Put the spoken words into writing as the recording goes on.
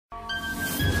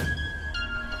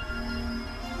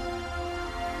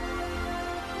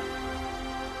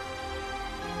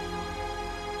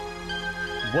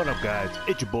What up, guys?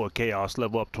 It's your boy Chaos,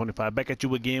 level up 25, back at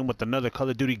you again with another Call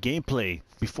of Duty gameplay.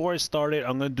 Before I start it,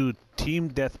 I'm gonna do team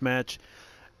deathmatch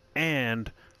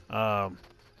and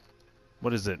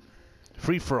what is it?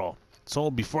 Free for all.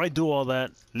 So before I do all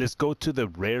that, let's go to the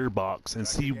rare box and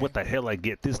see what the hell I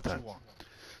get this time.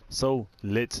 So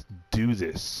let's do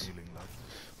this.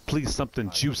 Please, something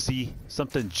juicy,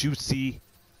 nothing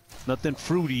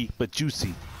fruity, but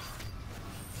juicy.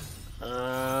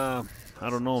 I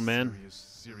don't know, man.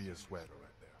 Serious weather right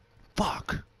there.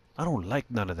 Fuck! I don't like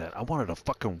none of that. I wanted a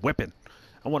fucking weapon.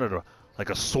 I wanted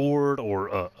like a sword or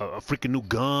a freaking new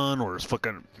gun or a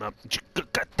fucking. God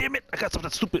damn it! I got some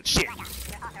of that stupid shit.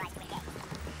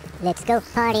 Let's go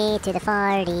party to the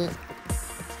party.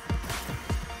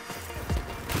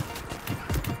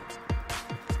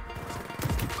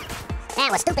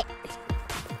 That was stupid.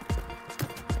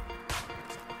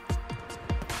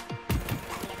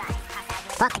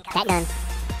 Fuck that gun.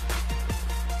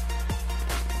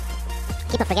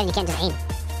 Keep on forgetting you can't just aim.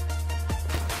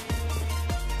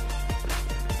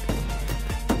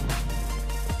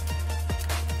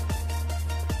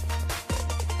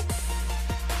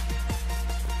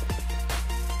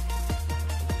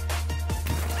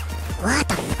 What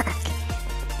the fuck?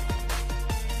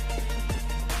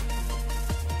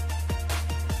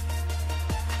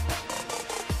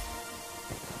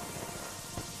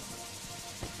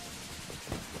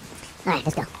 Alright,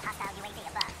 let's go.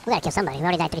 We gotta kill somebody. We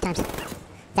already died 3 times.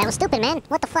 That was stupid, man.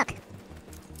 What the fuck?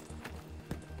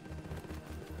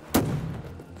 I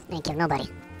ain't killed nobody.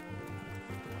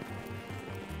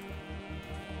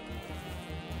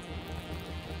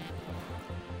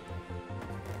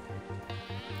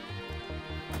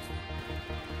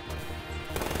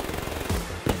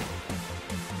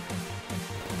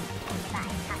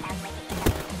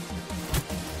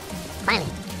 Finally.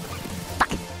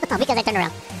 Fuck. Oh, because I turned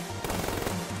around.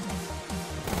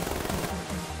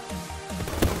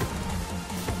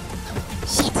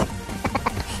 Shit.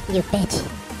 You bitch.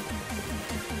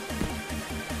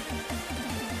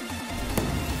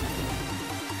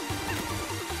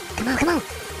 Come on, come on.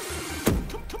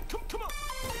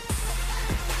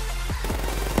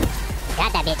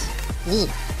 Got that bitch. Yee.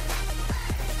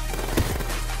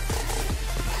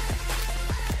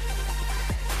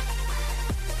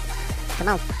 Come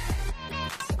on.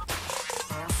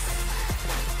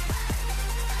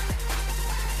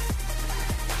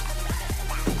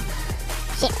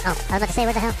 Shit. Oh, I was about to say,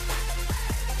 what the hell?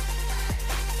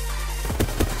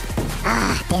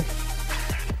 Ah, damn.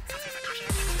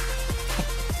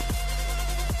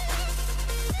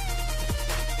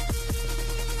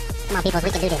 Come on, people, we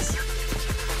can do this.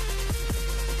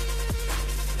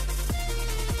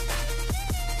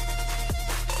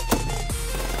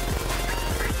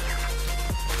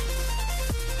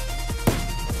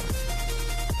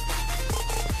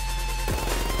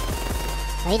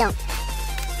 No, you don't.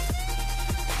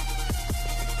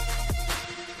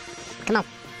 Come on.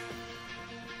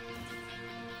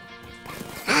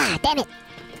 Ah, damn it.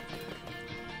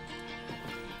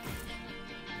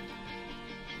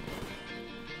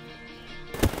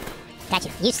 Got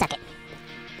you. You suck it.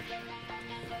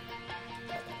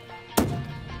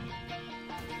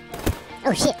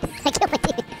 Oh shit. I killed my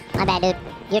team. My bad, dude.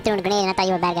 You were throwing a grenade and I thought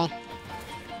you were a bad guy.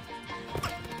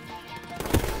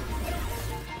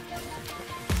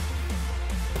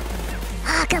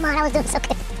 Oh, come on. I was doing so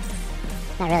good.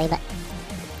 Not really, but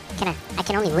I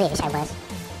can only wish I was.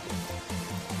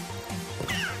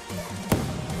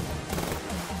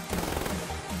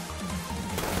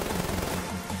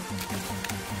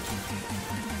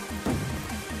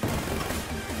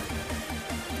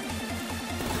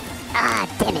 Ah,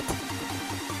 damn it.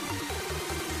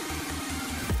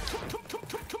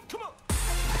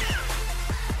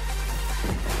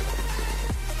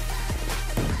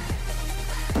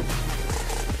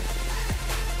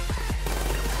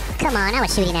 Come on, I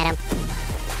was shooting at him.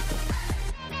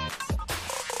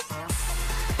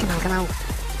 Come on, come on.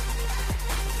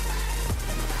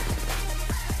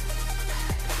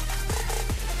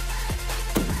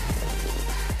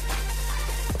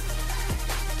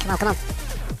 Come on, come on.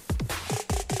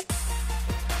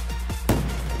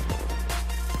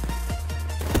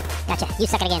 Gotcha. You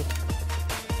suck it again.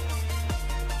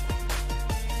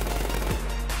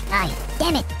 Aye,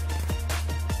 damn it.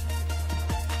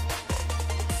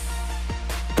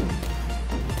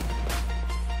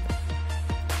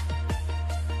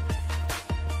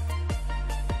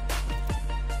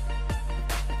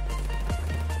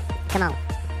 Come on.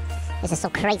 This is so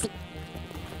crazy.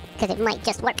 Because it might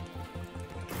just work.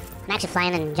 I'm actually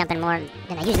flying and jumping more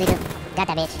than I usually do. Got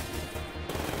that bitch.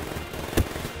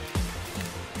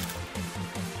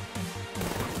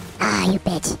 Ah, Ah, you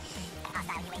bitch.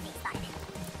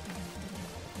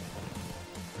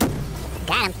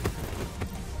 Got him.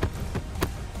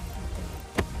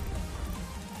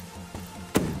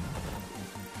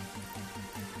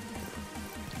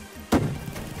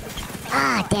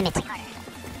 Ah, damn it.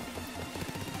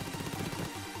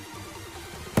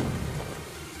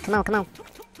 Come on, come on.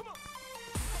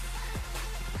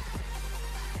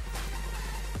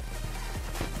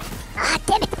 Ah,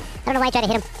 damn it. I don't know why I tried to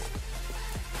hit him.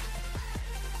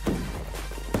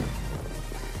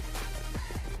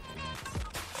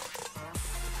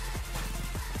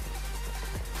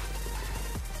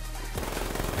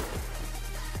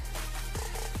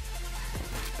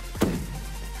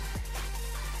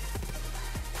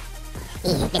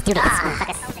 Let's do this,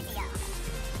 motherfuckers.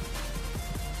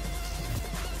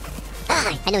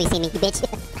 Ah, I know you see me, you bitch.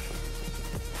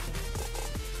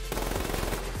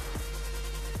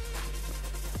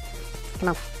 Come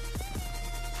on.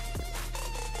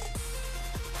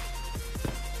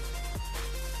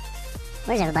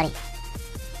 Where's everybody?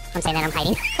 I'm saying that I'm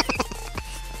hiding.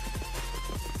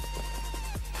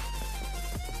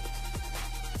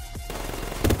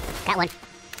 Got one.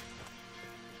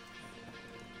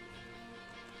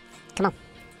 Come on.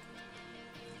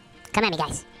 Come at me,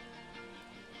 guys.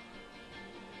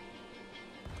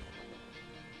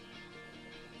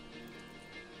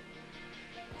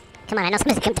 Come on, I know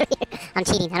somebody's gonna come through here. I'm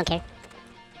cheating, I don't care.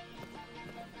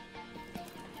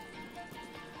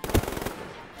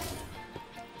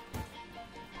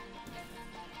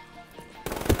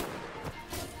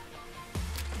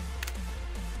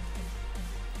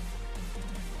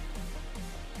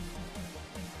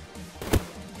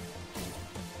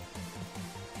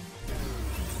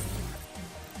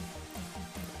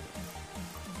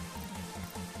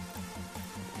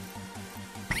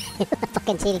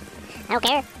 Fucking cheating. I don't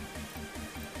care.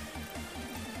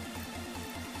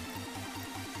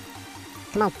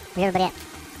 Come on, where's everybody at?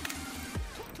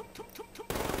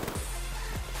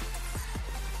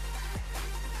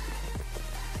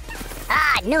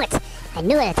 Ah, I knew it! I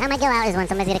knew it. The time I go out is when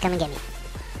somebody's gonna come and get me.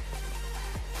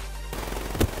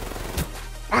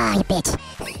 Ah, you bitch.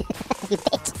 You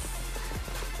bitch.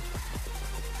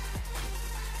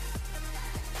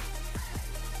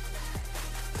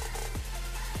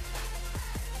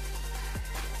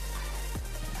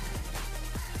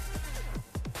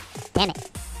 Damn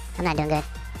it. I'm not doing good.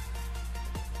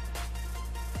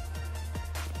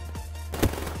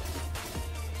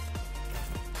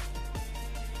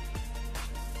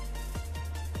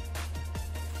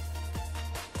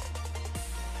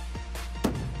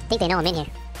 I think they know I'm in here.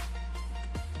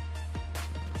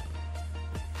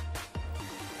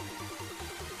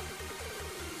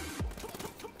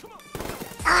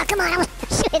 Ah, come on, I was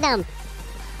shooting them.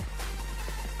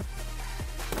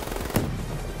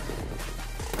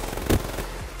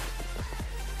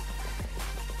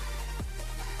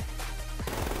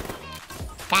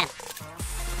 Got him.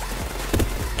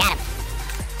 Got him.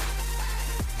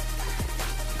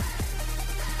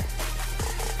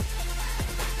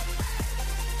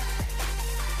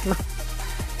 Come on.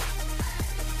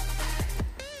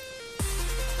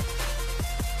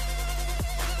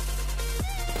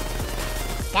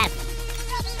 Got him.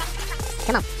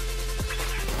 Come on.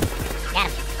 Got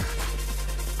him.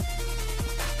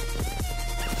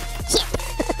 Shit.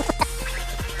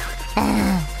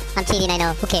 I'm cheating, I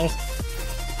know. Who cares?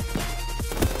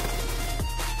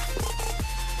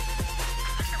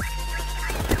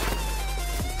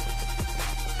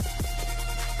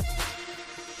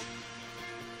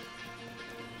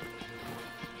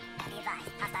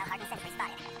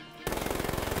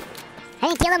 I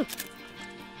didn't kill him.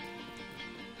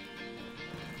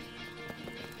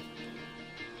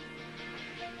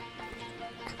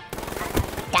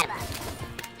 Got him.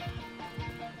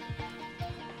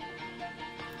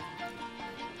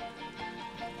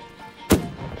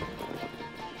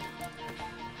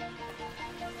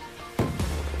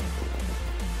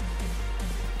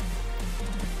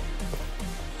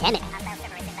 Damn it.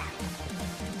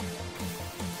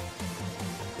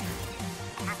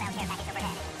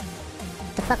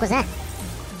 What the fuck was that?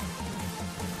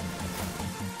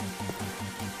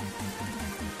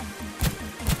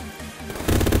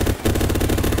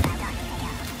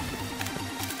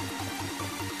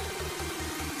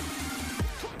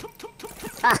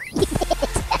 Oh, you bitch.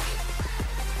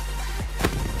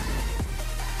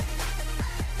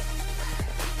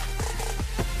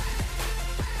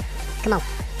 Come on.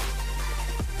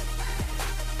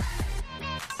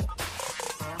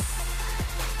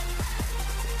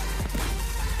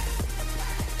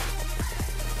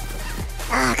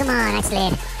 Ah, come on, I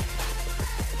slid.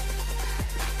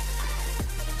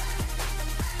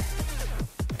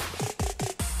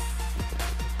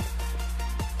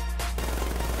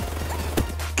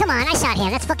 on, I shot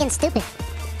him. That's fucking stupid.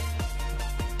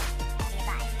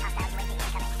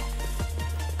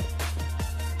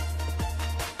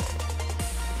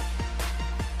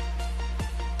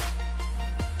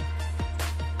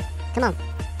 Come on.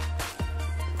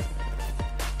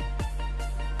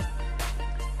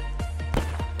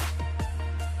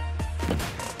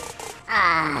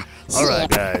 Ah, Alright shit.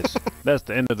 guys, that's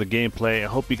the end of the gameplay. I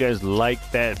hope you guys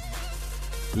liked that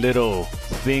little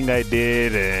thing I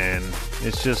did, and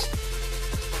it's just,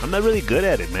 I'm not really good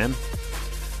at it, man.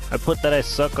 I put that I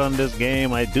suck on this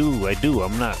game. I do.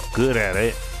 I'm not good at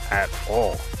it at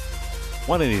all.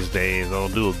 One of these days I'll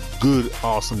do a good,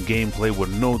 awesome gameplay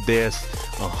with no deaths,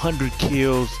 100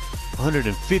 kills,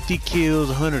 150 kills,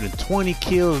 120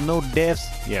 kills, no deaths.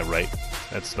 Yeah, right.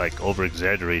 That's like over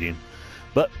exaggerating.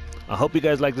 But I hope you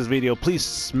guys like this video. Please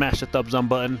smash the thumbs up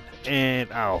button,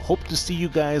 and I'll hope to see you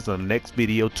guys on the next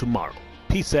video tomorrow.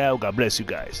 Peace out. God bless you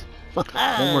guys.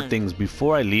 One more thing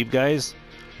before I leave, guys.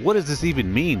 What does this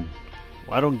even mean?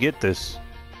 I don't get this.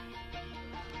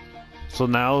 So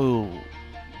now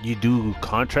you do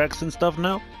contracts and stuff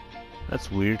now?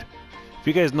 That's weird. If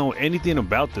you guys know anything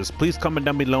about this, please comment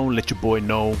down below and let your boy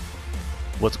know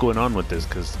what's going on with this,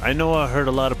 because I know I heard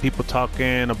a lot of people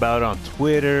talking about it on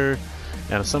Twitter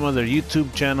and some other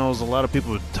YouTube channels. A lot of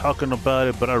people are talking about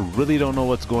it, but I really don't know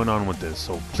what's going on with this.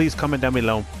 So please comment down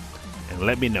below and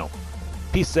let me know.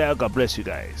 Peace out. God bless you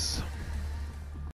guys.